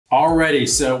Alrighty,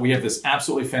 so we have this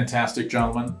absolutely fantastic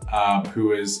gentleman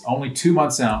who is only 2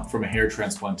 months out from a hair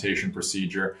transplantation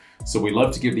procedure. So we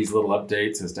love to give these little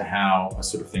updates as to how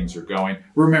sort of things are going.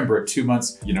 Remember, at 2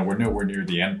 months, we're nowhere near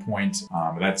the end point.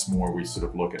 That's more, we sort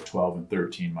of look at 12 and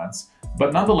 13 months.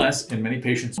 But nonetheless, in many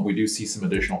patients, we do see some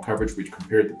additional coverage. We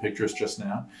compared the pictures just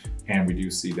now, and we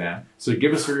do see that. So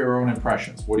give us your own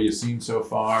impressions. What are you seeing so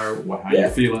far? How are you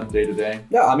feeling day to day?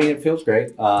 Yeah, I mean, it feels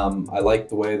great. I like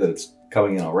the way that it's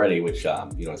coming in already, which,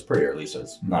 it's pretty early, so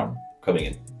it's not coming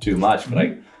in too much, but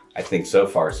I think so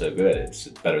far so good. It's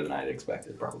better than I'd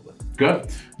expected, probably. Good.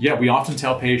 Yeah, we often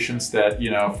tell patients that,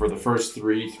 for the first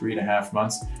 3.5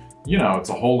 months, it's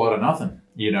a whole lot of nothing.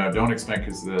 Don't expect,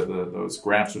 because those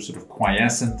grafts are sort of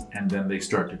quiescent, and then they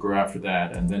start to grow after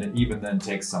that. And then it even then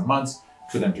takes some months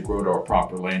for them to grow to a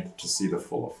proper length to see the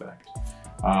full effect.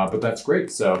 But that's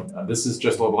great. So this is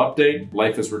just a little update.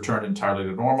 Life has returned entirely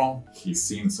to normal. He's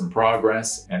seen some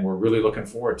progress, and we're really looking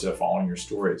forward to following your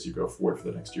story as you go forward for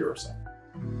the next year or so.